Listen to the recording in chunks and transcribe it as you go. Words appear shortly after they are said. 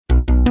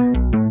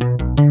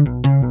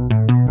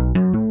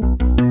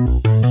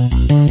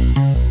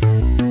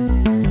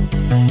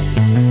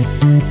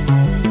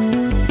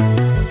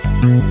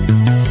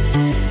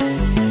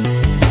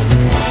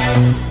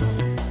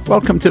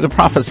Welcome to the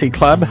Prophecy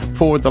Club.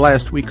 For the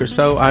last week or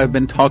so, I've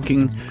been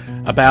talking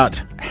about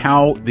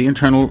how the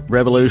internal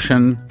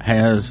revolution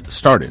has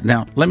started.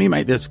 Now, let me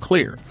make this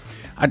clear.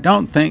 I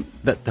don't think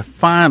that the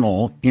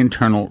final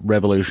internal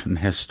revolution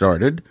has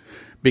started,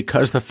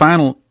 because the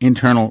final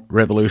internal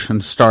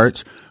revolution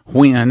starts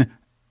when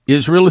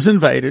Israel is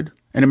invaded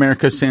and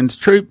America sends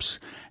troops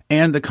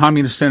and the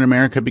communists in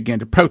America begin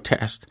to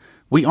protest.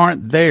 We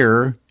aren't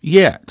there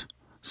yet.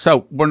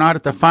 So we're not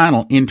at the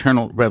final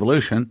internal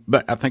revolution,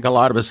 but I think a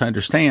lot of us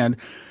understand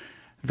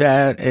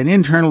that an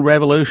internal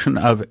revolution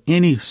of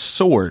any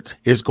sort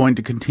is going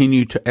to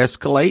continue to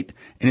escalate,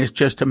 and it's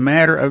just a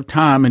matter of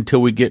time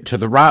until we get to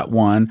the right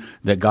one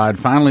that God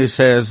finally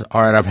says,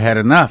 all right, I've had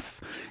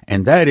enough.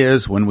 And that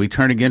is when we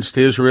turn against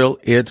Israel,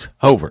 it's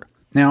over.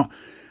 Now,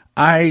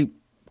 I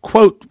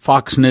quote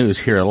Fox News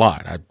here a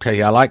lot. I tell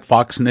you, I like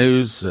Fox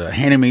News.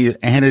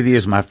 Hannity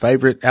is my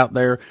favorite out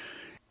there.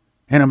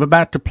 And I'm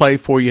about to play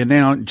for you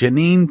now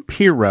Jeanine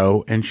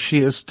Pirro, and she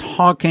is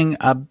talking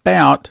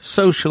about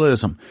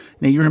socialism.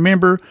 Now, you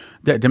remember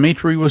that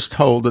Dmitry was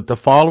told that the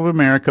fall of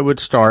America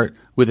would start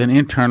with an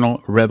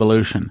internal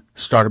revolution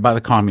started by the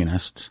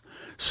communists.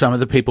 Some of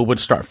the people would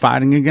start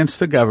fighting against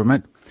the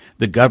government.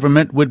 The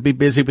government would be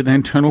busy with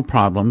internal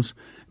problems.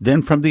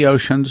 Then from the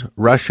oceans,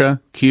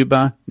 Russia,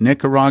 Cuba,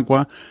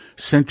 Nicaragua,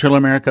 Central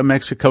America,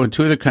 Mexico, and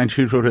two other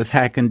countries would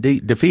attack and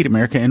defeat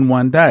America in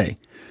one day.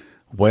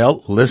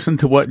 Well, listen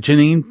to what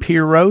Jeanine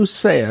Pirro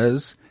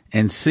says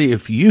and see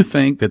if you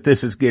think that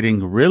this is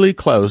getting really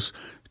close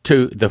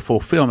to the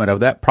fulfillment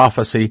of that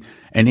prophecy,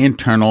 an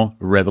internal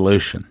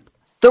revolution.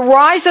 The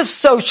rise of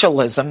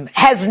socialism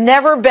has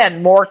never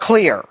been more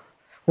clear.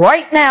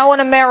 Right now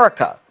in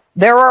America,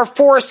 there are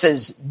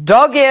forces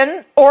dug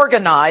in,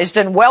 organized,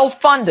 and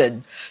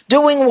well-funded,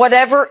 doing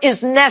whatever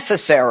is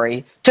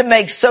necessary to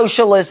make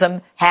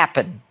socialism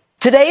happen.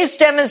 Today's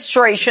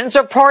demonstrations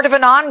are part of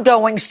an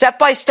ongoing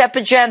step-by-step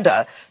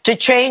agenda to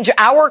change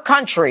our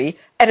country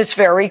at its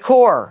very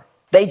core.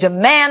 They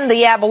demand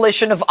the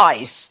abolition of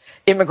ICE,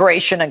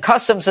 Immigration and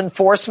Customs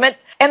Enforcement,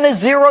 and the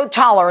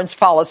zero-tolerance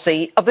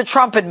policy of the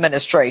Trump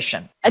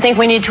administration. I think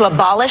we need to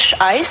abolish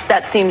ICE.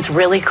 That seems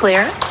really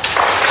clear.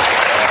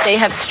 They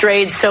have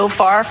strayed so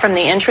far from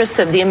the interests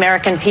of the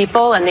American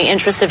people and the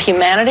interests of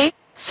humanity.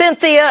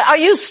 Cynthia, are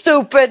you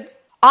stupid?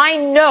 I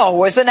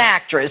know as an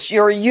actress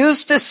you're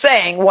used to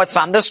saying what's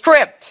on the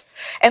script,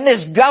 and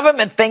this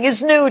government thing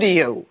is new to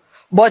you.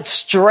 But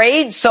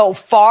strayed so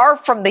far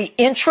from the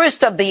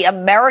interest of the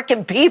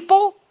American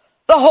people?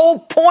 The whole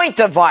point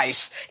of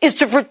ICE is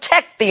to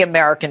protect the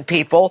American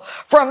people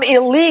from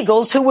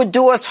illegals who would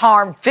do us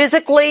harm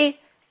physically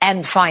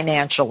and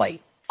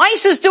financially.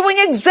 ICE is doing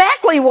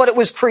exactly what it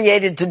was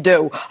created to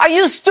do. Are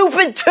you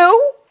stupid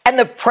too? And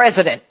the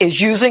president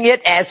is using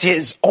it as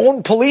his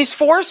own police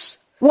force?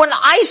 When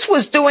ICE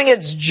was doing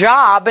its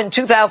job in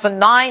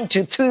 2009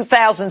 to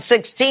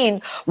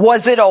 2016,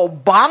 was it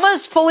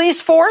Obama's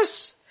police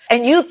force?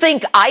 And you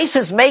think ICE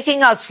is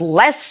making us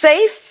less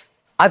safe?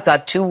 I've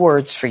got two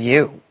words for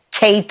you.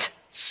 Kate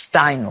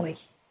Steinle.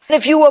 And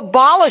if you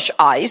abolish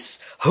ICE,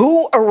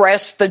 who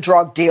arrests the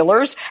drug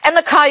dealers and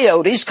the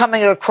coyotes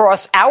coming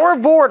across our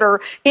border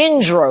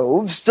in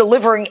droves,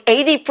 delivering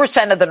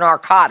 80% of the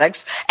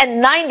narcotics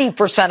and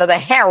 90% of the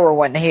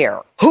heroin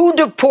here? Who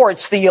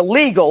deports the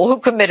illegal who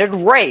committed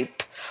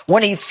rape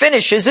when he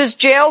finishes his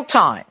jail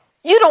time?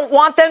 You don't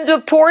want them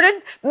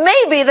deported?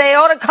 Maybe they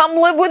ought to come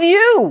live with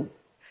you.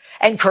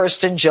 And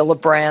Kirsten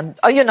Gillibrand,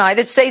 a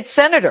United States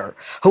senator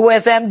who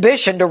has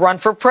ambition to run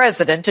for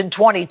president in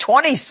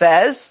 2020,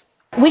 says,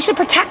 we should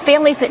protect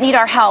families that need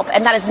our help,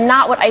 and that is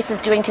not what ICE is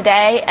doing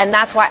today, and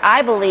that's why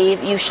I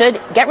believe you should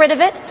get rid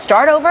of it,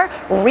 start over,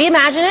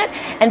 reimagine it,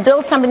 and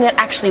build something that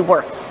actually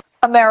works.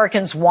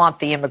 Americans want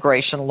the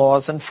immigration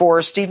laws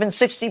enforced. Even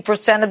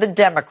 60% of the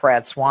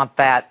Democrats want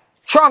that.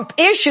 Trump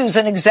issues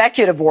an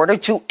executive order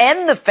to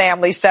end the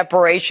family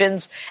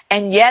separations,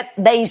 and yet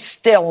they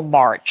still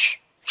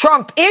march.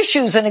 Trump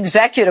issues an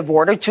executive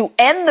order to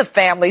end the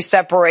family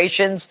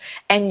separations,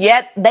 and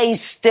yet they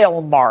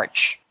still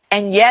march.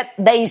 And yet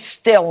they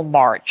still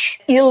march.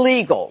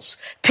 Illegals,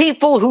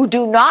 people who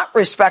do not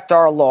respect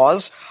our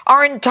laws,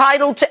 are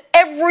entitled to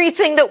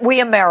everything that we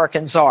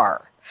Americans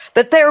are.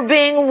 That they're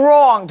being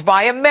wronged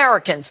by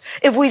Americans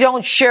if we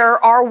don't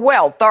share our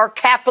wealth, our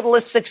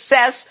capitalist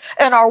success,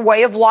 and our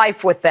way of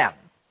life with them.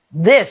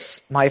 This,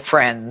 my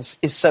friends,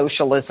 is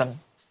socialism.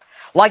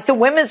 Like the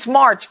Women's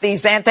March,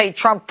 these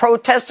anti-Trump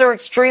protests are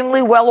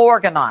extremely well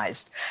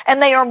organized,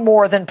 and they are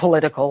more than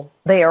political.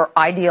 They are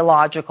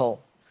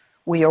ideological.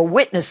 We are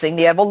witnessing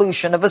the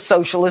evolution of a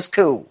socialist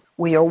coup.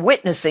 We are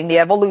witnessing the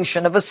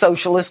evolution of a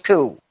socialist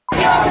coup.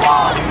 You're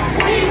wrong.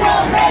 We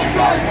will make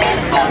your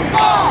system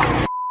fall.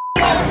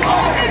 You're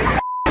wrong.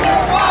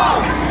 You're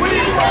wrong. We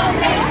will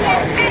make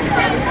your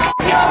system fall.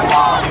 You're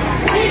wrong.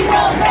 We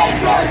will make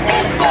your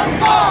system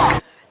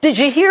fall. Did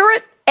you hear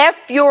it?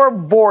 F your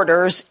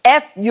borders,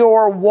 F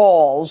your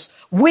walls.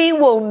 We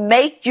will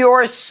make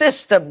your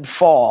system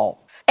fall.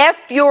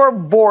 F your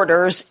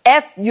borders,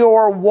 F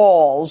your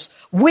walls.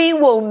 We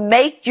will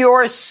make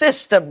your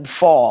system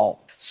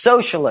fall.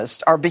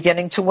 Socialists are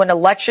beginning to win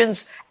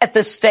elections at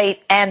the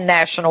state and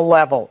national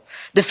level,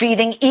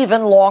 defeating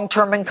even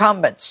long-term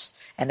incumbents,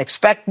 and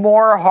expect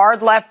more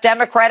hard-left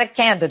Democratic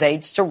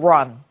candidates to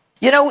run.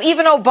 You know,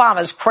 even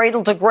Obama's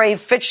cradle-to-grave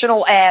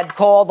fictional ad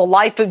called The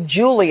Life of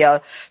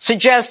Julia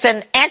suggests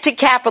an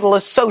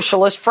anti-capitalist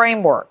socialist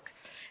framework.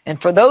 And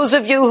for those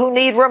of you who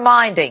need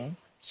reminding,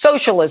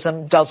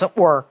 socialism doesn't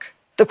work.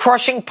 The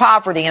crushing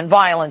poverty and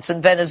violence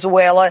in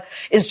Venezuela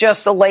is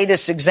just the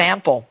latest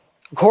example.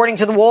 According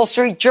to the Wall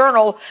Street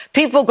Journal,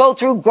 people go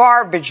through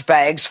garbage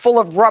bags full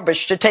of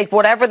rubbish to take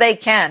whatever they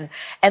can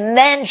and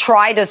then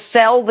try to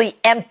sell the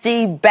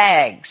empty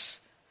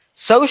bags.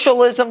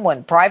 Socialism,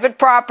 when private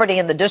property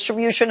and the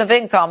distribution of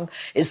income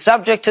is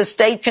subject to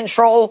state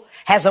control,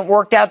 hasn't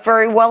worked out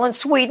very well in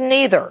Sweden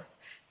either.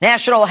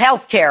 National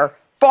health care,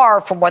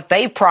 far from what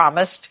they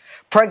promised.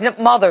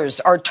 Pregnant mothers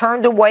are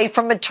turned away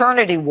from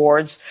maternity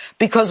wards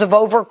because of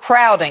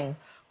overcrowding,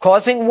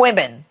 causing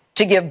women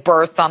to give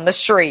birth on the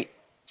street.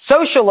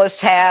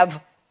 Socialists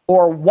have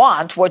or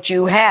want what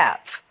you have.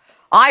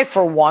 I,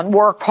 for one,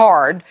 work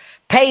hard,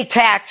 pay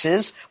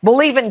taxes,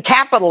 believe in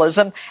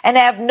capitalism, and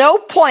have no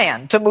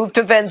plan to move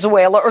to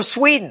Venezuela or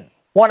Sweden.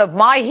 One of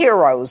my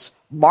heroes,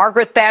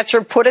 Margaret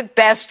Thatcher, put it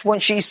best when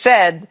she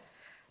said,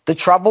 "The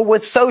trouble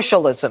with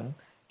socialism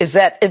is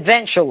that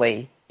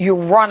eventually you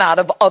run out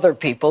of other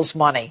people's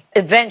money.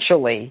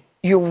 Eventually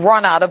you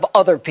run out of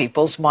other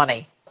people's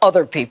money.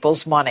 Other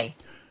people's money."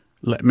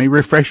 Let me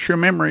refresh your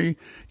memory.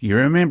 You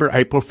remember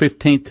April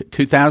 15th,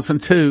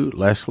 2002,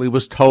 Leslie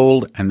was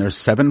told, and there's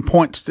 7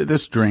 points to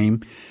this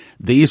dream.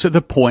 These are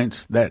the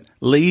points that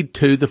lead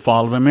to the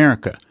fall of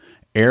America.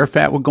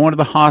 Arafat would go into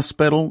the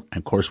hospital.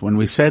 Of course, when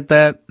we said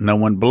that, no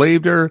one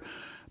believed her.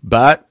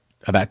 But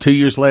about 2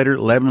 years later,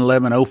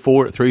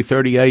 11/11/04 at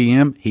 3:30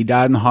 a.m., he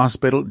died in the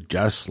hospital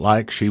just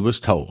like she was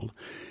told.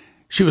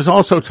 She was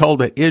also told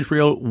that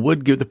Israel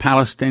would give the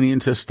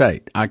Palestinians a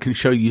state. I can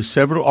show you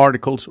several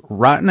articles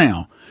right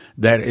now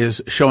that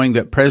is showing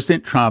that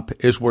President Trump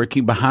is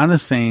working behind the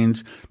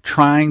scenes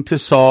trying to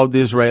solve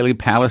the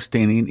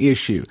Israeli-Palestinian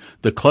issue.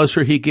 The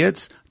closer he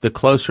gets, the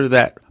closer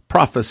that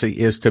prophecy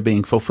is to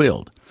being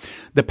fulfilled.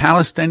 The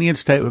Palestinian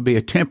state would be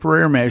a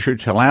temporary measure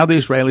to allow the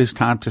Israelis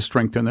time to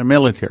strengthen their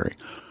military.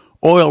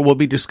 Oil will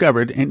be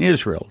discovered in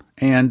Israel,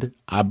 and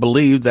I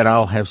believe that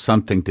I'll have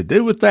something to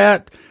do with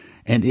that.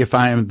 And if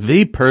I am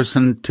the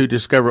person to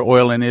discover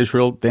oil in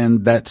Israel,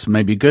 then that's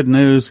maybe good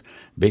news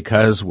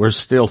because we're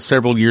still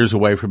several years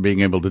away from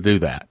being able to do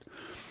that.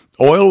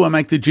 Oil will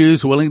make the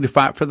Jews willing to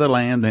fight for the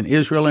land, then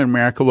Israel and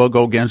America will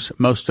go against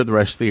most of the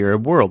rest of the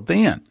Arab world.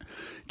 Then,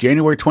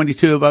 January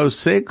 22 of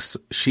 2006,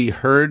 she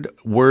heard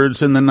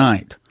words in the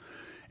night.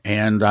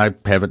 And I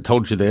haven't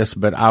told you this,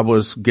 but I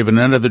was given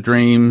another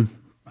dream,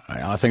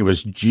 I think it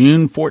was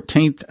June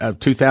 14th of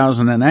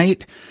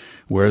 2008,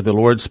 where the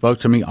Lord spoke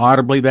to me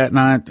audibly that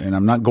night, and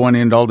I'm not going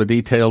into all the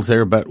details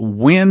there, but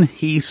when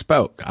he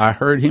spoke, I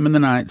heard him in the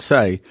night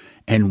say,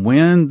 "And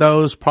when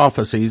those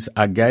prophecies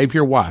I gave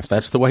your wife,"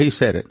 that's the way he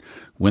said it,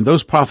 "when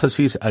those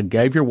prophecies I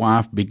gave your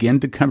wife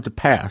begin to come to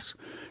pass,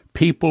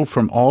 people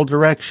from all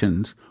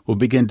directions will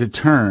begin to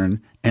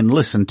turn and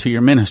listen to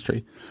your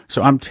ministry."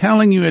 So I'm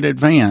telling you in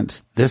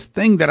advance, this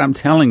thing that I'm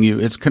telling you,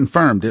 it's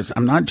confirmed.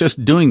 I'm not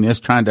just doing this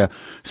trying to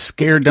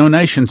scare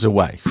donations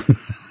away.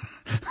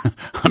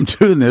 I'm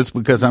doing this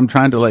because I'm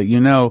trying to let you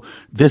know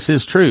this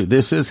is true.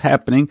 This is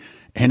happening,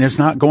 and it's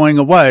not going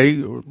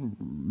away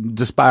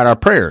despite our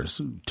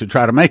prayers to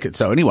try to make it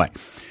so. Anyway,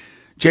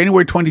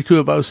 January 22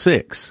 of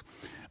 2006,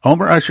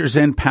 Omar ushers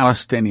in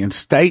Palestinian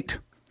state.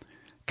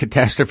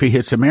 Catastrophe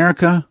hits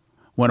America,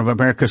 one of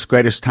America's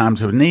greatest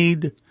times of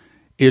need.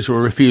 Israel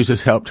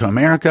refuses help to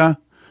America.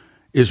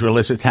 Israel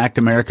is attacked.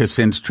 America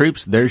sends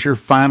troops. There's your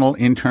final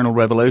internal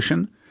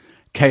revolution.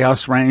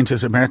 Chaos reigns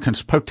as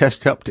Americans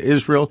protest help to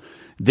Israel.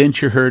 Then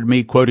you heard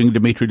me quoting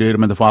Dimitri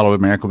Duduman, the fall of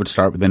America would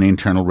start with an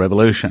internal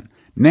revolution.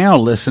 Now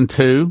listen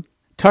to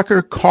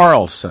Tucker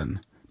Carlson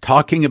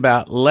talking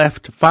about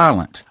left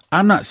violence.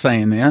 I'm not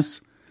saying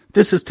this.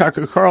 This is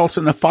Tucker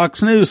Carlson of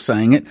Fox News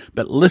saying it,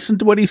 but listen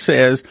to what he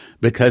says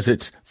because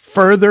it's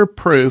further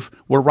proof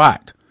we're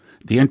right.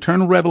 The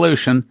internal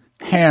revolution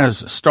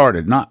has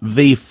started, not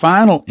the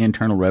final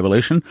internal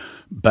revolution,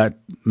 but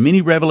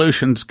many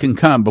revolutions can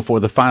come before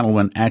the final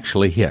one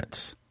actually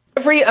hits.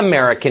 Every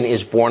American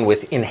is born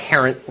with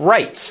inherent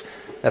rights.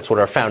 That's what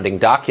our founding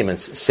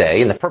documents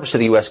say, and the purpose of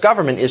the U.S.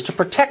 government is to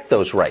protect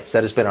those rights.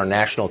 That has been our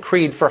national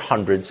creed for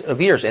hundreds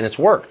of years, and it's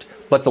worked.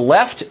 But the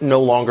left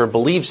no longer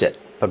believes it.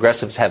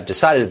 Progressives have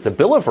decided that the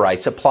Bill of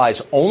Rights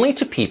applies only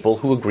to people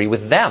who agree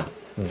with them.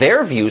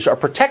 Their views are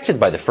protected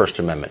by the First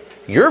Amendment.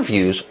 Your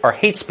views are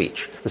hate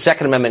speech. The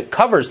Second Amendment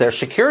covers their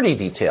security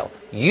detail.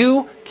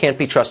 You can't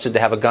be trusted to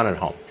have a gun at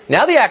home.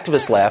 Now the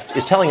activist left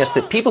is telling us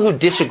that people who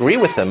disagree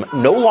with them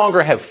no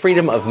longer have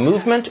freedom of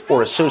movement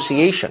or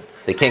association.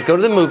 They can't go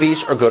to the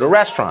movies or go to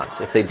restaurants.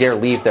 If they dare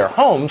leave their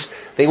homes,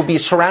 they will be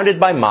surrounded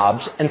by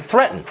mobs and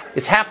threatened.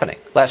 It's happening.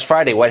 Last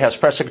Friday, White House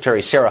Press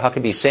Secretary Sarah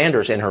Huckabee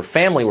Sanders and her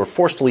family were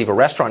forced to leave a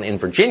restaurant in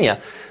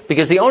Virginia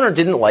because the owner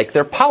didn't like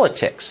their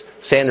politics.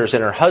 Sanders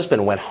and her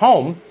husband went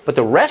home, but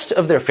the rest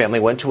of their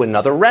family went to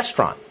another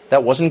restaurant.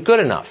 That wasn't good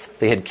enough.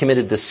 They had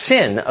committed the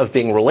sin of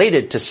being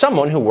related to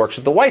someone who works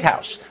at the White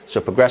House.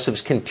 So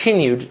progressives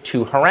continued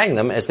to harangue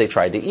them as they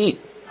tried to eat.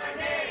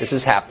 This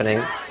is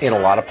happening in a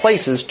lot of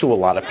places to a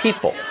lot of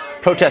people.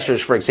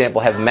 Protesters, for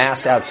example, have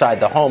massed outside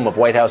the home of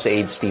White House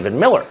aide Stephen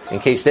Miller. In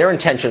case their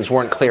intentions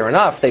weren't clear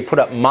enough, they put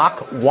up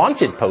mock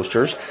wanted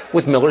posters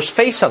with Miller's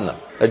face on them.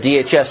 A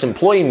DHS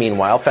employee,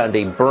 meanwhile, found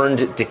a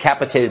burned,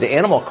 decapitated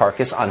animal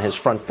carcass on his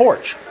front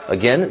porch.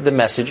 Again, the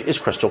message is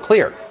crystal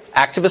clear.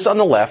 Activists on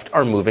the left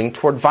are moving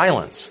toward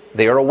violence.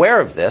 They are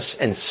aware of this,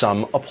 and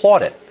some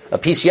applaud it. A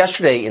piece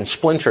yesterday in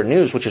Splinter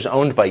News, which is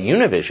owned by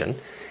Univision,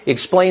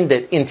 explained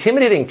that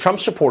intimidating Trump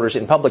supporters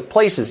in public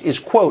places is,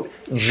 quote,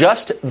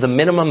 just the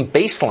minimum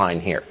baseline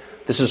here.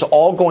 This is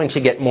all going to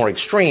get more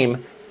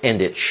extreme,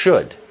 and it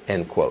should,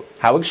 end quote.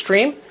 How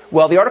extreme?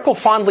 Well, the article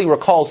fondly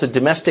recalls the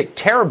domestic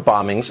terror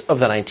bombings of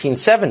the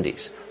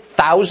 1970s.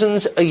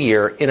 Thousands a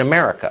year in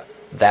America.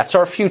 That's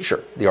our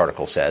future, the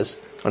article says.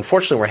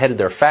 Unfortunately, we're headed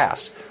there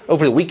fast.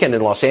 Over the weekend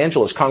in Los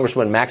Angeles,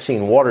 Congresswoman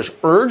Maxine Waters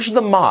urged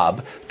the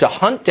mob to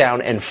hunt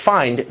down and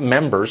find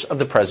members of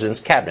the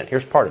president's cabinet.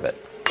 Here's part of it.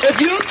 If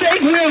you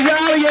think we're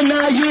rallying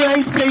now, you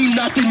ain't seen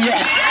nothing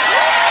yet.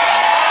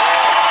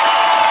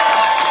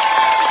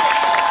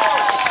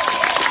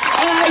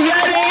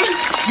 Already,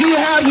 you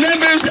have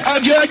members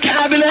of your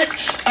cabinet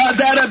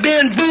that are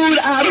being booed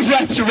out of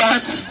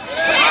restaurants,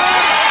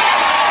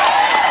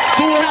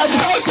 who have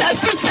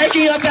protesters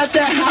taking up at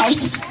their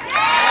house,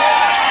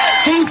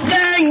 who's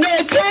saying no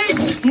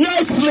peace, no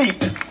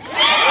sleep.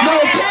 No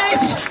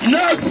peace,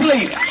 no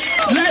sleep.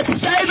 Let's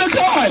stay the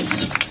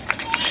course.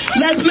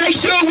 Let's make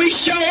sure we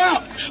show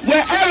up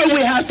wherever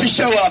we have to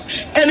show up.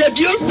 And if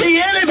you see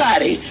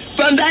anybody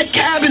from that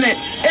cabinet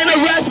in a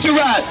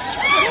restaurant,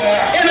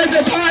 in a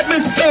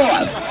department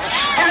store,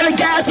 at a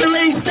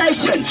gasoline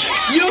station,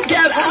 you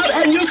get out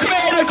and you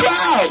create a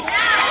crowd.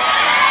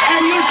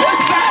 And you push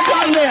back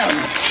on them.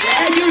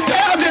 And you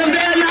tell them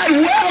they're not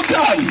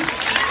welcome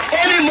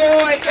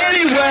anymore,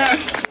 anywhere.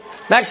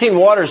 Maxine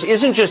Waters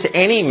isn't just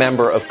any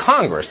member of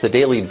Congress. The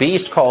Daily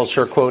Beast calls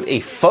her, quote, a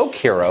folk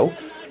hero.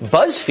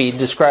 BuzzFeed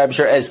describes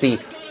her as the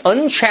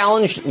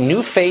unchallenged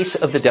new face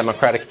of the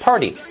Democratic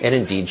Party. And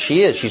indeed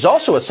she is. She's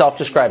also a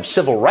self-described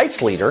civil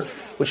rights leader,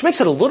 which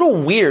makes it a little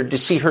weird to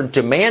see her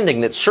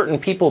demanding that certain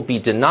people be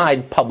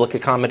denied public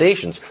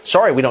accommodations.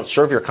 Sorry, we don't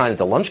serve your kind at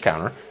the lunch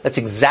counter. That's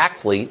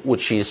exactly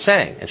what she is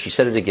saying. And she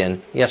said it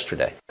again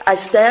yesterday. I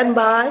stand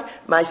by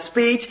my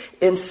speech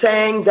in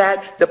saying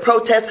that the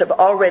protests have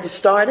already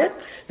started.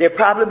 They're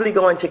probably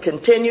going to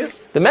continue.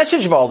 The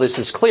message of all this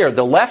is clear.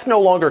 The left no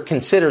longer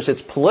considers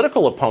its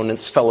political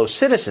opponents fellow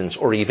citizens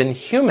or even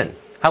human.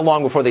 How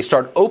long before they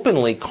start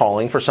openly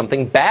calling for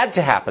something bad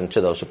to happen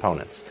to those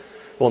opponents?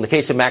 Well, in the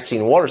case of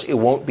Maxine Waters, it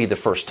won't be the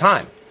first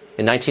time.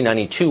 In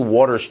 1992,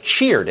 Waters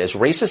cheered as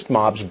racist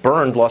mobs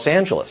burned Los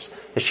Angeles.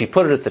 As she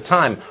put it at the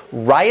time,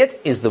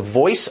 riot is the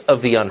voice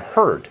of the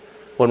unheard.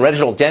 When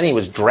Reginald Denny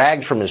was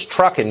dragged from his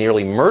truck and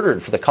nearly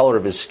murdered for the color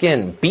of his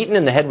skin, beaten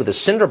in the head with a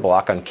cinder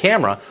block on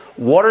camera,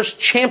 Waters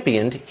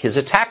championed his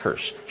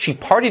attackers. She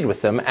partied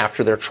with them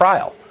after their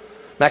trial.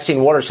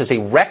 Maxine Waters has a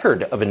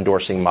record of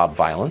endorsing mob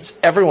violence.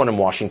 Everyone in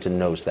Washington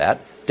knows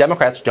that.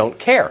 Democrats don't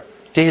care.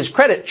 To his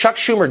credit, Chuck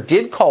Schumer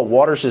did call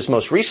Waters'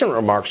 most recent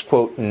remarks,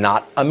 quote,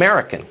 not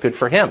American. Good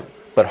for him.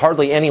 But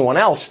hardly anyone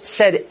else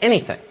said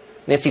anything.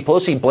 Nancy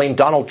Pelosi blamed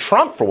Donald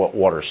Trump for what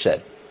Waters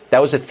said. That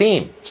was a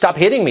theme. Stop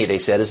hitting me, they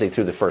said as they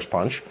threw the first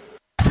punch.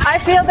 I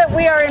feel that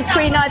we are in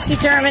pre-Nazi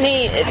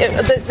Germany.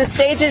 The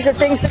stages of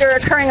things that are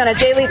occurring on a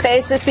daily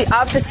basis, the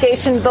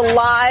obfuscation, the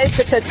lies,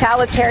 the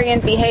totalitarian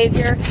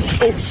behavior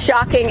is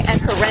shocking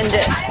and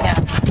horrendous. Yeah.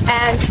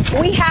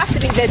 And we have to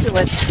be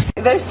vigilant.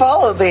 They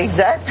follow the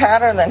exact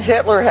pattern that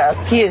Hitler has.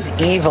 He is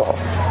evil.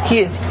 He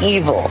is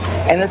evil.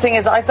 And the thing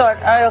is, I thought,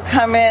 oh, he'll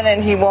come in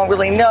and he won't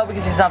really know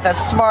because he's not that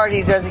smart.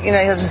 He doesn't, he'll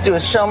just do a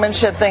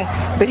showmanship thing.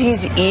 But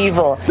he's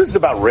evil. This is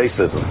about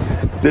racism.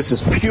 This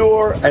is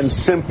pure and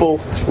simple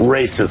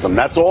racism.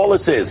 That's all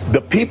this is.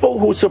 The people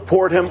who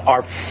support him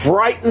are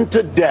frightened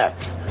to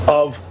death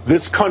of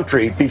this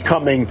country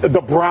becoming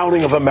the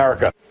Browning of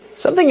America.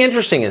 Something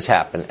interesting has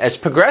happened. As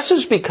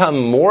progressives become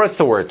more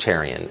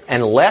authoritarian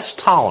and less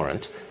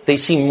tolerant, they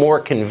seem more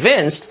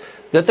convinced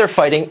that they're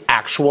fighting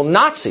actual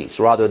Nazis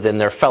rather than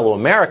their fellow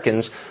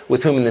Americans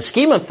with whom, in the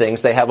scheme of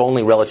things, they have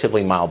only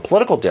relatively mild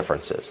political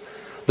differences.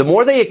 The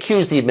more they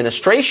accuse the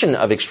administration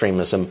of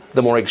extremism,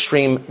 the more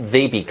extreme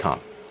they become.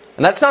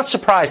 And that's not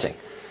surprising,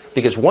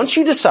 because once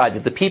you decide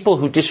that the people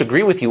who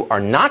disagree with you are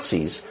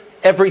Nazis,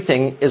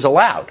 everything is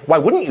allowed. Why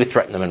wouldn't you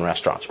threaten them in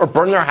restaurants or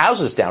burn their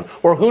houses down?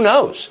 Or who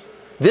knows?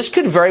 This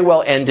could very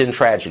well end in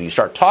tragedy. You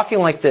start talking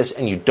like this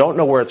and you don't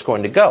know where it's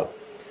going to go.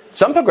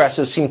 Some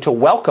progressives seem to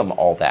welcome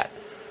all that.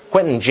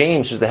 Quentin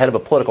James, who's the head of a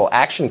political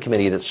action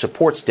committee that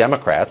supports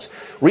Democrats,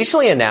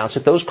 recently announced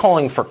that those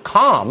calling for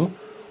calm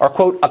are,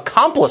 quote,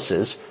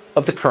 accomplices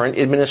of the current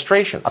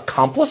administration.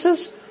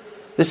 Accomplices?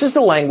 This is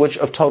the language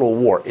of total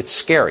war. It's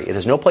scary. It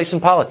has no place in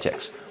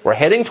politics. We're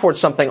heading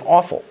towards something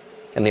awful.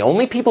 And the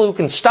only people who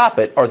can stop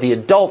it are the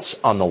adults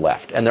on the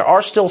left. And there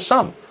are still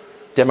some.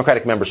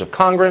 Democratic members of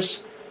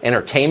Congress,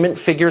 entertainment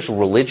figures,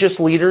 religious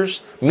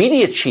leaders,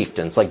 media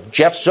chieftains like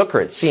Jeff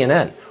Zucker at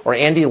CNN or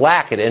Andy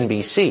Lack at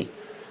NBC.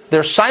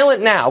 They're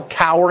silent now,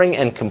 cowering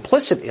and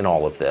complicit in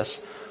all of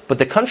this, but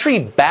the country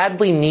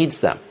badly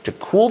needs them to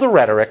cool the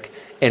rhetoric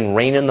and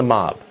rein in the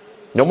mob.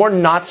 No more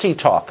Nazi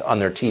talk on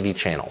their TV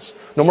channels.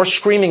 No more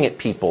screaming at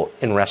people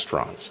in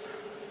restaurants.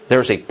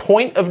 There's a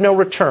point of no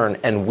return,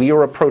 and we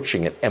are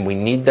approaching it, and we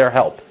need their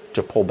help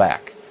to pull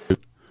back.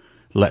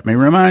 Let me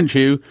remind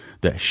you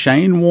that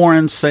Shane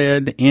Warren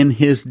said in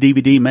his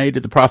DVD made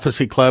at the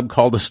Prophecy Club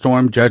called The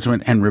Storm,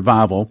 Judgment, and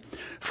Revival,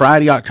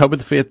 Friday, October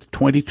the 5th,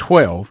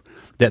 2012,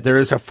 that there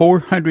is a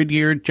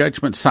 400-year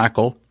judgment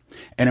cycle,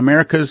 and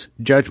America's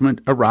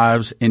judgment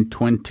arrives in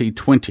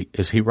 2020.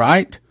 Is he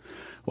right?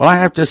 Well, I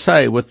have to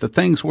say, with the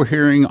things we're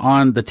hearing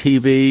on the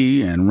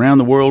TV and around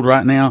the world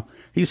right now,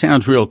 he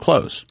sounds real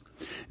close.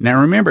 Now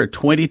remember,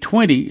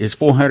 2020 is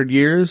 400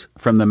 years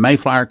from the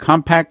Mayflower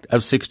Compact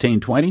of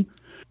 1620.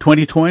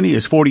 2020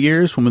 is 40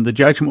 years from when the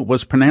judgment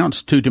was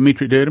pronounced to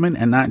Dimitri Duduman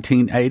in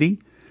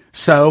 1980.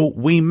 So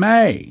we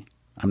may,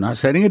 I'm not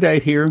setting a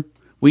date here,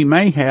 we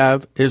may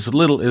have as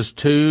little as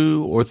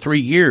 2 or 3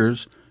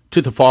 years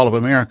to the fall of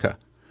America.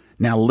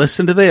 Now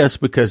listen to this,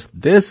 because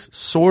this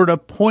sort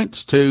of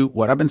points to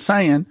what I've been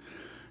saying,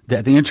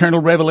 that the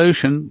internal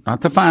revolution,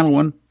 not the final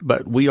one,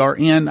 but we are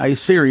in a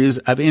series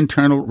of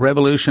internal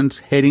revolutions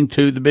heading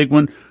to the big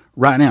one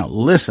right now.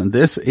 Listen,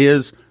 this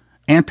is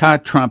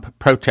anti-Trump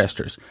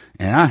protesters.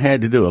 And I had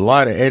to do a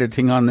lot of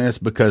editing on this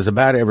because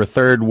about every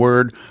third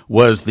word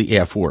was the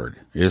F word.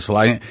 It's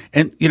like,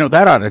 and you know,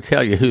 that ought to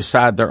tell you whose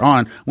side they're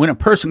on. When a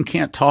person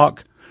can't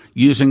talk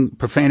using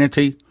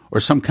profanity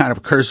or some kind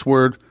of curse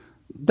word,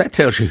 that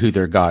tells you who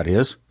their God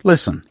is.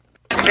 Listen.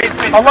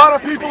 A lot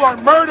of people are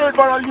murdered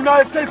by the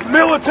United States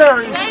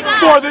military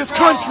for this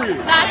country.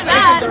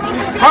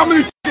 How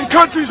many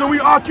countries are we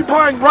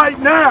occupying right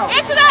now?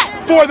 Answer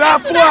that. For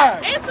that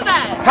flag. Answer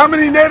that. How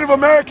many Native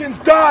Americans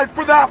died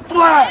for that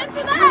flag?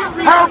 Answer that.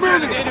 How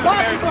many?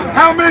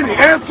 How many?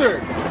 Answer.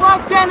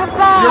 Fuck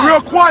genocide. You're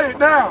real quiet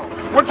now.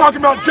 We're talking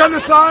about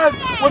genocide.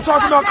 We're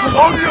talking about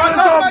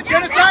colonialism.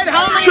 Genocide?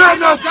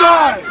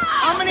 Genocide.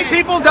 How many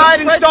people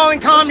died installing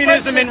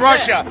communism in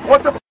Russia?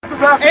 What the f*** does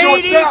that have to do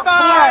with that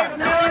flag?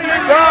 How many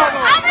people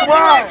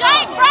are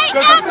dying right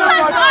now because of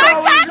our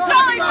tax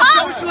dollars, huh?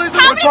 How many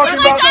people are dying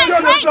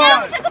right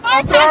now because of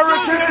our tax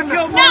dollars?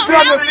 No,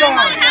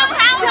 genocide.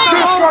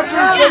 This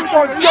country is based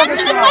on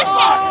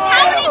genocide.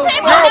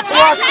 You're a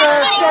black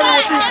man standing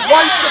with these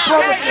white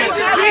supremacists.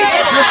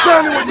 You're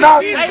standing with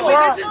Nazis,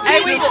 bro.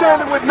 You're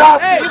standing with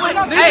Nazis.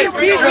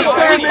 We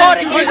fought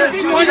against the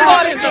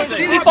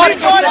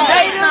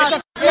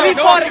natives. We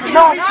fought against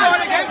Nazis.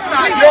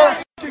 You're a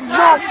f***ing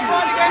Nazi.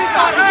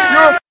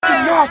 You're a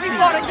f***ing Nazi.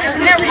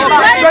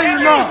 Say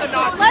you're not.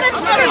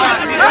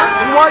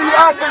 And why are you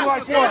acting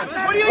like one?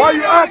 Why are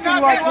you acting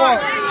like one?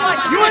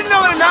 You wouldn't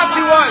know what a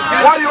Nazi was.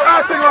 Why are you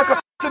acting like a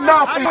f***ing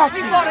Nazi?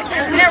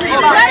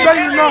 Say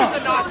you're not.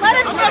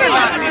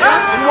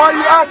 And why are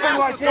you acting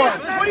like one?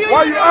 Why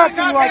are you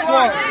acting like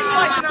one?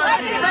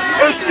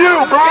 It's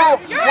you, bro.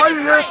 Why are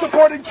you here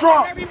supporting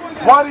Trump?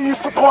 Why do you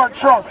support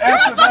Trump?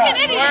 Answer that.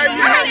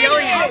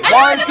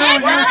 Why do you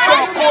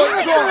support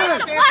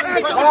Trump?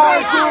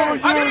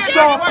 Why do you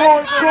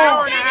support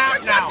Trump?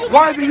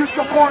 Why do you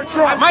support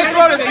Trump? Mike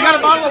Broder, you got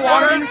a bottle of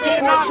water? Why do you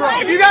support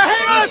Trump? If you got,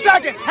 hang on a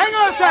second.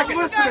 I'm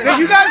listening. If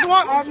you guys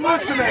want, I'm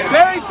listening.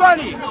 very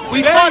funny.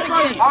 We fought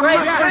against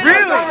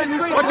Really?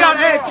 Watch out,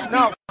 Edge.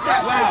 No.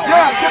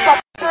 Yeah, get the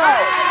f*** out.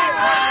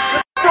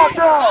 Get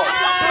the f*** out.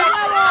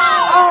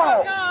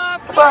 Oh,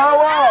 get the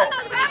hell out.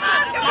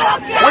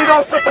 We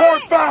don't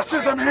support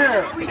fascism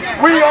here.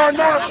 We are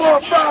not for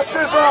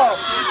fascism.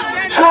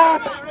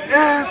 Trump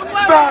is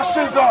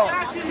fascism.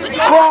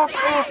 Trump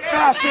is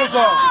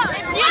fascism.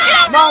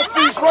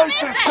 Nazis,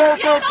 racists,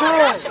 KKK.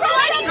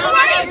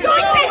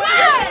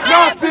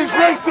 Nazis,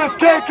 racists,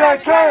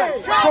 KKK.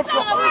 Trump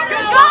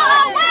supporters. Go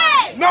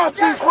away.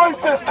 Nazis,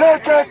 racists,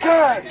 KKK.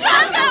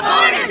 Trump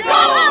supporters, go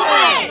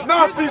away.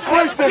 Nazis,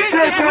 racists,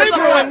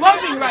 People are KKK.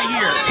 loving right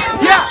here.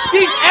 Yeah,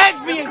 these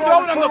eggs being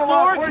thrown on the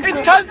floor, it's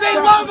because they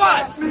love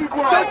us.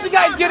 Don't you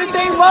guys get it?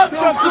 They love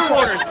Trump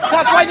supporters.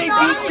 That's why they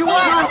beat you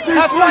up.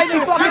 That's why they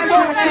fucking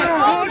vote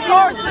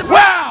for.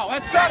 Wow,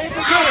 that's not even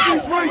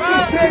Nazis, good.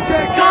 racist,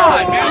 KKK.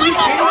 God, man, are you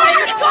kidding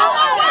me? Go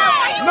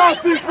away.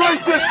 Nazis,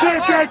 racist,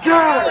 KKK.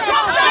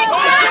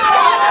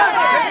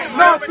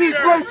 Nazis,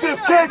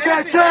 racist,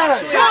 KKK.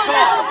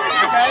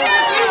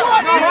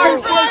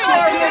 Nazis,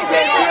 racist,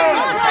 KKK.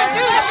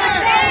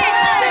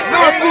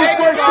 Nazis,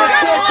 racist,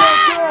 KKK.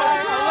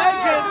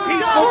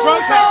 Peaceful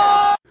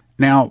protest.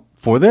 Now,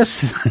 for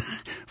this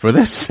For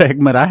this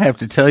segment, I have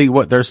to tell you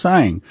what they're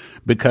saying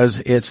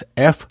because it's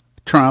F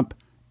Trump,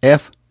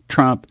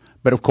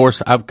 but of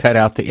course I've cut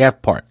out the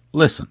F part.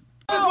 Listen.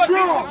 Y'all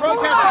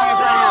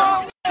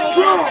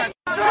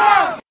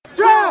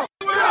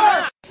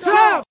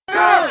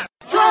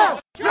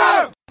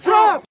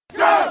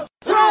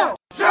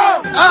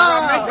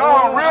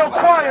real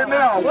quiet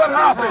now. What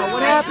happened?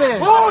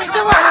 Oh, he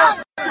said what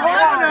happened?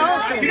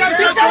 You guys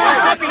said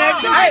what happened,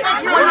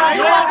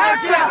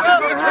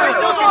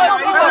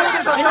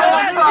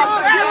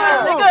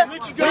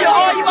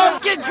 You gonna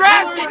get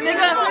drafted,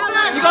 nigga.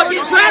 You gonna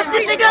get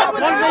drafted, nigga?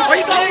 Or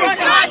you gonna get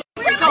drafted?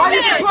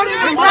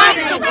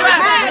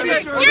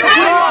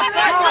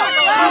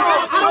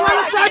 I don't want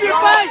to serve your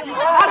face. I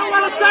don't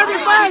want to serve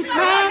your face,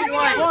 man.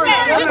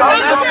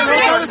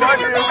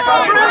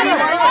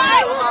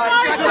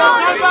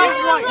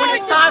 When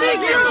it's time to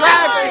get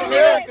drafted,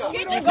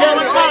 nigga, you feel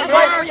me?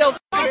 Work for your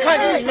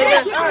country,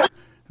 nigga.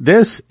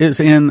 This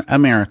is in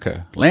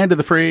America, land of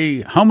the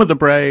free, home of the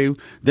brave,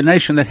 the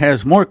nation that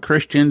has more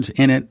Christians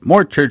in it,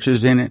 more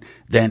churches in it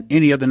than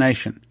any other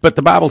nation. But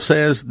the Bible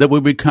says that we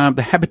become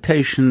the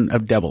habitation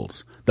of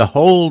devils, the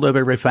hold of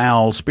every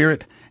foul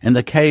spirit, and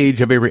the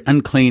cage of every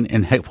unclean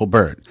and hateful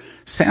bird.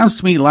 Sounds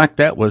to me like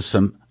that was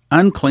some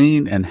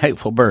unclean and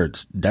hateful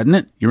birds, doesn't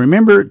it? You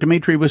remember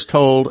Dimitri was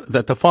told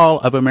that the fall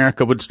of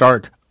America would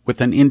start with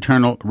an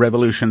internal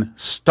revolution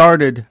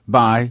started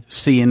by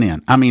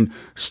CNN.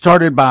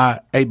 Started by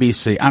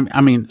ABC.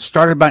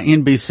 Started by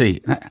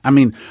NBC.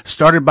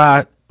 Started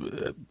by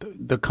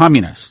the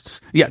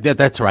communists. Yeah,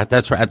 that's right.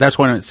 That's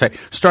what I would say.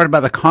 Started by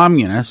the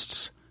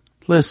communists.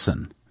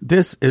 Listen,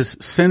 this is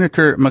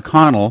Senator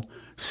McConnell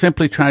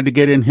simply trying to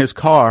get in his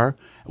car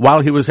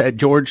while he was at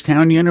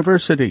Georgetown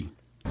University.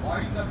 Why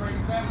are you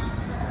separating families?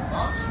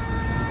 Huh?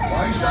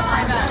 Why are you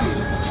separating families?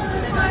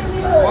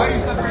 Why are you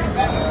separating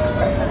families?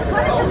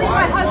 Why did you leave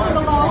my husband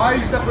alone? Why are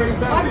you separating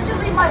families? Why did you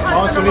leave my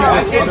husband alone?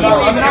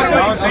 I'm not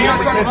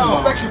trying to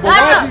disrespect you, but why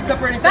is he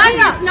separating families?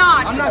 He's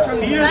not. I'm not trying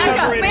to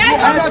disrespect you.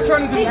 I'm not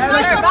trying to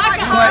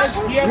disrespect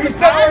you. He's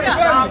separating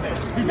families.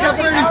 He's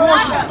separating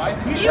forces.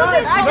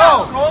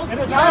 No.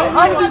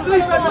 How does he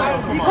sleep at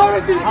night? How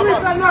does he sleep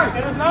at night?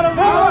 It is not a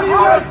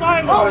legal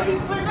assignment. How does he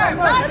sleep at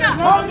night? It is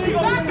not a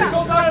legal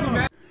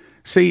assignment.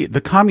 See, the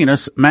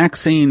communist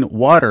Maxine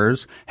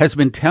Waters has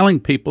been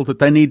telling people that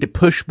they need to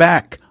push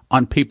back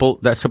on people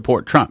that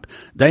support Trump.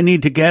 They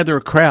need to gather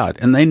a crowd,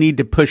 and they need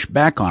to push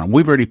back on them.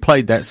 We've already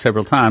played that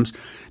several times.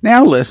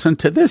 Now listen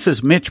to this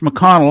is Mitch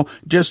McConnell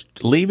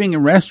just leaving a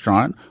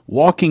restaurant,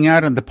 walking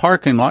out in the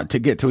parking lot to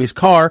get to his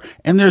car,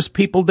 and there's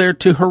people there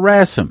to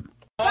harass him.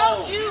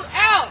 Vote you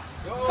out!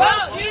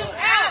 Vote you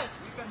out!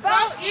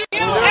 Vote you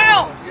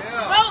out!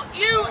 Vote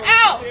you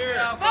out!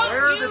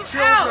 Vote you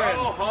out!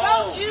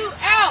 Vote you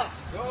out!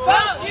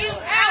 Vote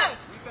you out!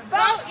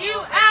 Vote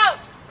you out!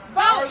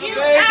 Vote you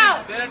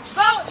out!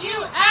 Vote you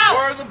out!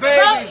 Where are the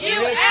babies? Vote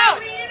you out!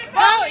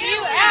 Vote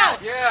you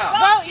out! Yeah.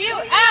 Vote you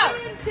out!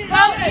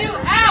 Vote you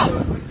out!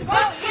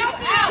 Vote you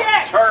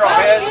out! Turtle Vote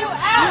head. you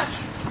out!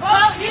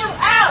 Vote you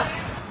out!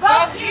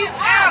 Vote you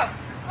out!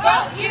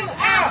 Vote you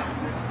out!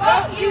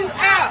 Vote you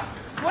out!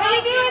 What are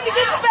you doing to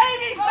get the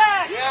babies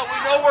back? Yeah, we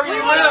know where you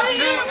live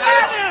too,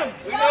 bitch.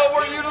 We know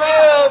where you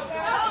live.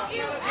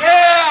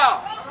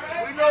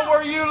 Yeah. We know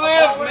where you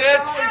live,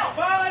 Mitch.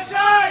 Abolish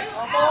ICE!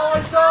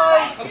 Abolish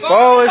ICE.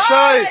 Abolish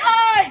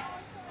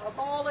ICE!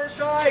 Abolish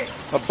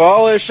ICE.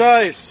 Abolish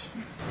ICE!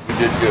 We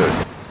did good.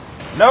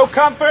 No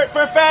comfort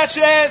for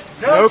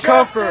fascists! No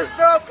comfort!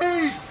 No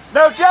peace.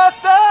 No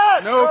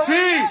justice! No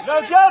peace!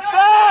 No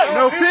justice!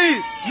 No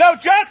peace! No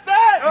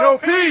justice! No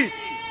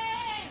peace!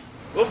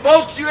 We'll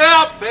vote you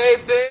out,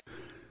 baby.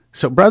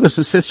 So, brothers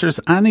and sisters,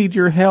 I need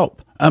your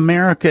help.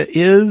 America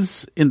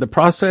is in the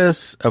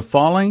process of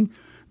falling.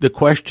 The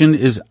question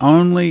is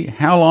only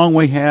how long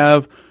we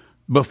have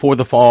before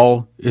the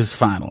fall is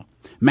final.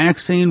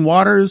 Maxine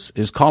Waters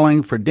is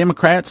calling for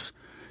Democrats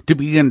to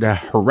begin to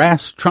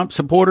harass Trump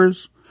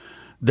supporters.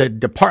 The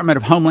Department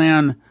of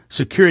Homeland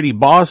Security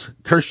boss,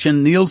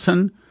 Kirstjen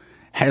Nielsen,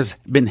 has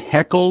been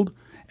heckled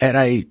at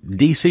a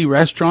D.C.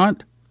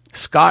 restaurant.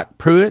 Scott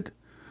Pruitt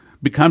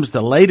becomes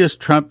the latest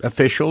Trump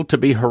official to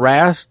be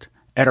harassed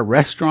at a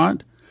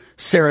restaurant.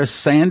 Sarah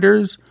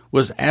Sanders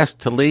was asked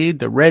to lead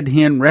the Red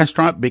Hen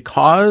restaurant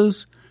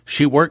because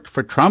she worked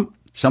for Trump.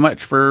 So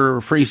much for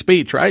free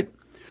speech, right?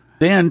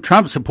 Then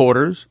Trump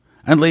supporters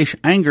unleash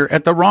anger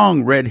at the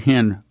wrong Red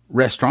Hen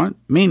restaurant,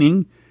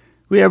 meaning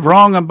we have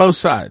wrong on both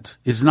sides.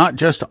 It's not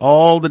just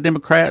all the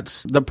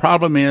Democrats. The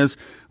problem is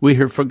we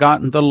have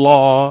forgotten the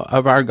law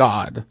of our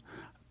God.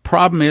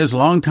 Problem is, a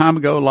long time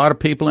ago, a lot of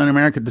people in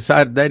America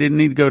decided they didn't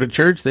need to go to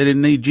church. They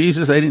didn't need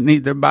Jesus. They didn't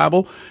need their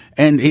Bible.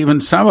 And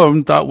even some of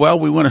them thought, well,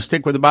 we want to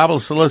stick with the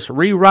Bible, so let's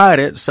rewrite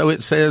it so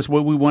it says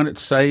what we want it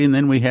to say. And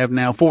then we have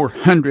now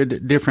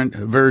 400 different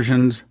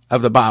versions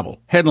of the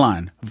Bible.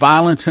 Headline,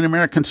 Violence in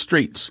American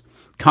Streets.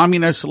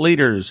 Communist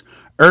leaders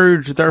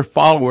urge their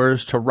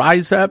followers to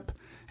rise up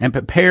and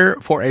prepare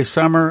for a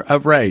summer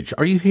of rage.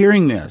 Are you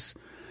hearing this?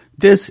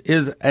 This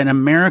is an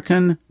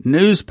American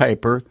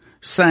newspaper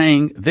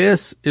saying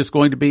this is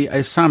going to be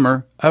a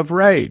summer of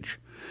rage.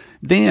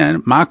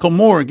 Then Michael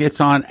Moore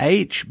gets on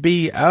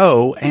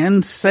HBO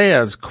and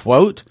says,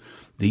 quote,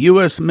 the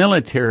U.S.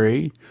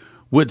 military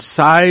would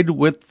side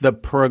with the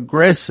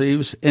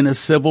progressives in a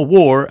civil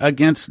war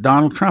against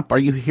Donald Trump. Are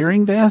you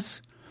hearing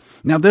this?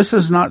 Now, this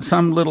is not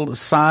some little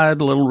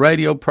side little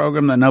radio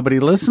program that nobody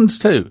listens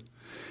to.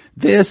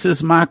 This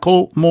is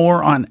Michael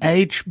Moore on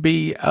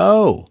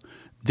HBO.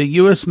 The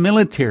U.S.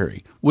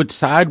 military would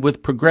side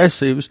with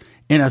progressives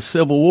in a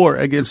civil war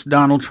against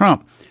Donald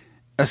Trump.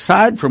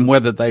 Aside from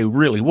whether they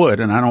really would,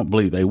 and I don't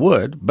believe they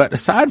would, but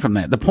aside from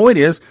that, the point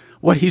is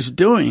what he's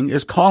doing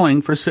is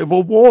calling for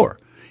civil war.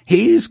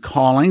 He's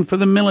calling for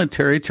the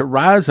military to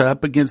rise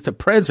up against the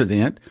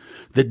president,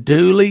 the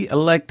duly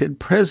elected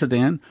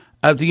president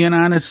of the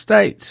United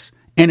States.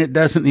 And it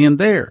doesn't end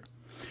there.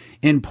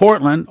 In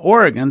Portland,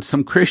 Oregon,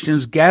 some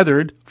Christians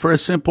gathered for a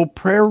simple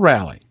prayer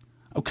rally.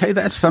 Okay,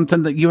 that's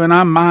something that you and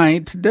I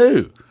might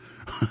do.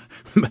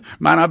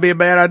 Might not be a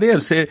bad idea.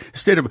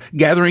 Instead of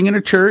gathering in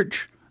a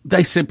church,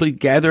 they simply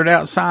gathered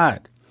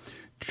outside.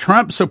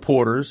 Trump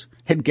supporters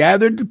had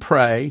gathered to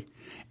pray,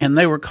 and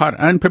they were caught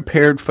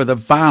unprepared for the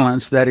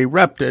violence that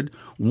erupted.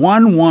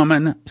 One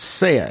woman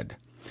said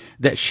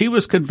that she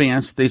was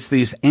convinced these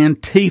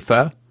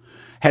Antifa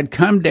had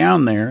come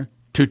down there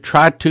to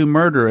try to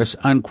murder us,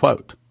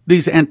 unquote.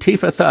 These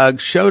Antifa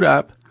thugs showed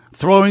up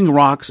throwing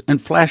rocks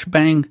and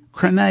flashbang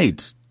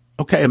grenades.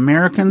 Okay,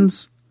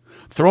 Americans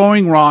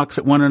throwing rocks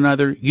at one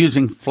another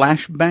using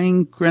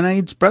flashbang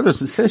grenades.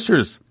 Brothers and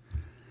sisters,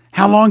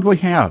 how long do we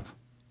have?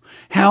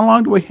 How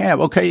long do we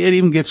have? Okay, it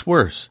even gets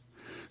worse.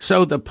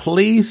 So the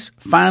police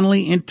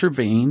finally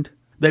intervened.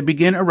 They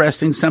began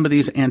arresting some of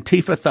these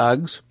Antifa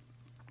thugs,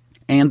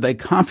 and they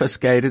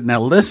confiscated. Now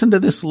listen to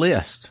this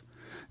list.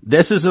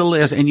 This is a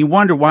list, and you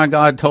wonder why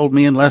God told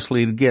me and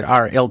Leslie to get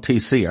our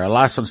LTC, our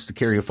license to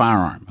carry a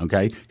firearm,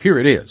 okay? Here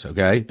it is,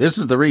 okay? This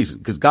is the reason,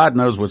 because God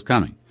knows what's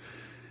coming.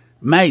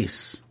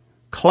 Mace,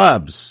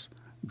 clubs,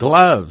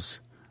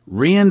 gloves,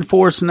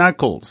 reinforced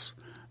knuckles,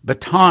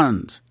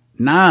 batons,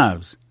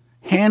 knives,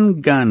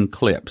 handgun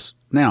clips.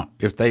 Now,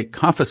 if they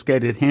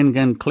confiscated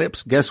handgun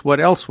clips, guess what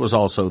else was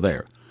also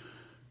there?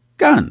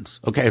 Guns.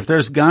 Okay, if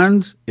there's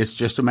guns, it's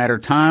just a matter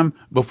of time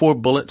before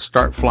bullets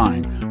start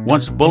flying.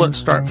 Once bullets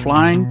start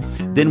flying,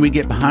 then we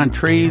get behind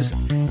trees,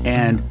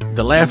 and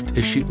the left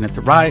is shooting at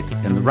the right,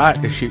 and the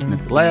right is shooting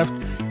at the left.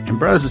 And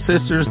brothers and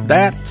sisters,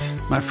 that,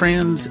 my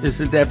friends, is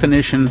the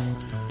definition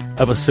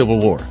of a civil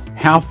war.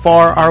 How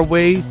far are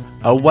we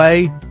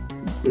away?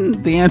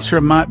 The answer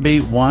might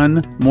be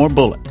one more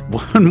bullet,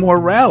 one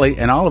more rally,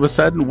 and all of a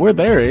sudden we're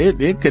there.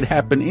 It could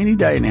happen any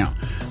day now.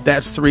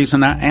 That's the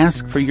reason I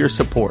ask for your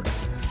support.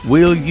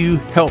 Will you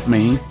help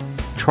me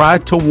try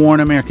to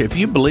warn America? If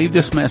you believe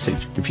this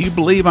message, if you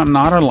believe I'm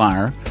not a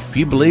liar, if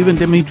you believe in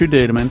Dimitri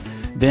Duduman,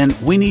 then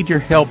we need your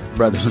help,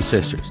 brothers and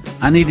sisters.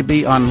 I need to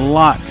be on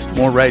lots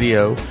more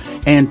radio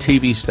and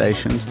TV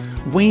stations.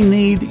 We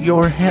need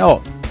your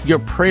help. Your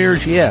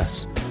prayers,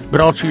 yes, but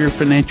also your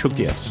financial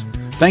gifts.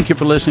 Thank you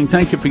for listening.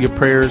 Thank you for your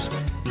prayers.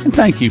 And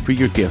thank you for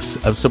your gifts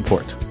of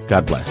support.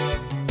 God bless.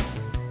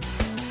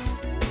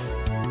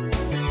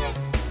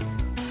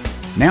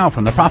 Now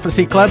from the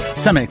Prophecy Club,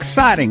 some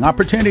exciting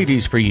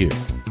opportunities for you.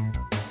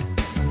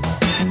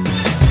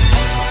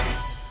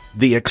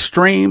 The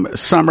Extreme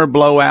Summer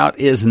Blowout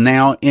is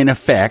now in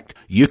effect.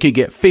 You can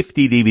get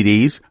 50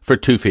 DVDs for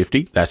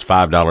 $250. That's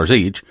 $5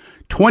 each.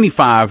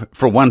 25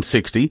 for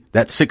 $160.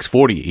 That's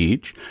 $6.40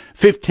 each.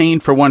 15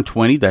 for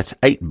 $120. That's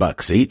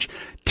 $8 each.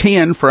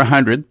 10 for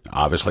 $100.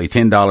 Obviously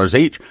 $10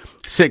 each.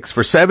 6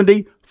 for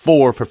 $70.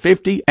 4 for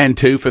 $50, and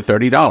 2 for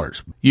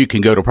 $30. You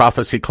can go to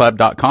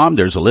prophecyclub.com.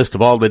 There's a list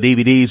of all the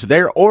DVDs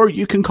there, or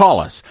you can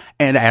call us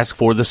and ask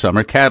for the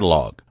summer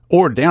catalog,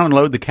 or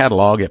download the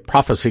catalog at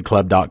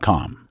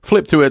prophecyclub.com.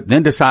 Flip through it,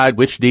 then decide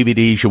which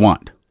DVDs you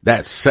want.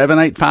 That's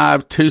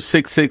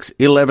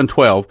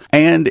 785-266-1112,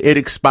 and it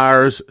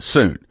expires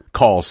soon.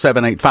 Call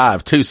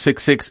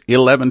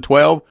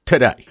 785-266-1112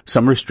 today.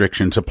 Some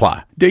restrictions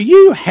apply. Do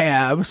you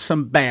have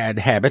some bad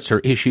habits or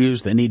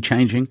issues that need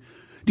changing?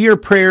 Do your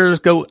prayers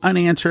go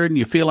unanswered and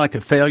you feel like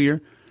a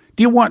failure?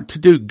 Do you want to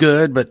do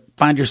good but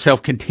find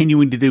yourself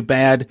continuing to do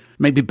bad?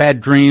 Maybe bad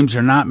dreams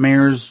or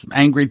nightmares,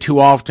 angry too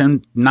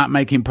often, not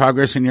making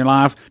progress in your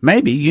life?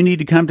 Maybe you need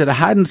to come to the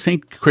Hide and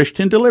Seek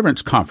Christian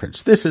Deliverance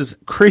Conference. This is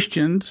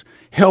Christians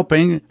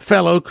helping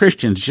fellow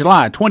Christians.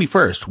 July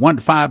 21st, 1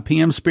 to 5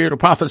 p.m., Spirit of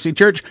Prophecy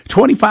Church,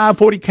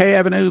 2540 K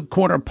Avenue,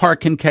 corner of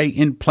Park and K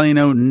in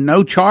Plano.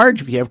 No charge.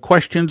 If you have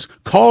questions,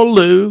 call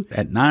Lou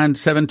at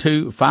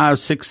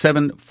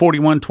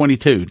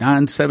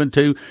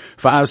 972-567-4122.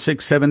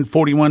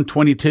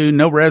 972-567-4122.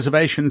 No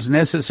reservations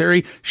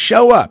necessary.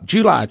 Show up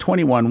July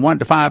 21, 1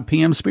 to 5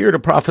 p.m., Spirit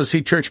of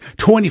Prophecy Church,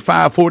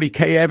 2540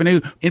 K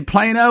Avenue in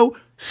Plano.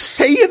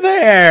 See you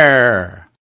there.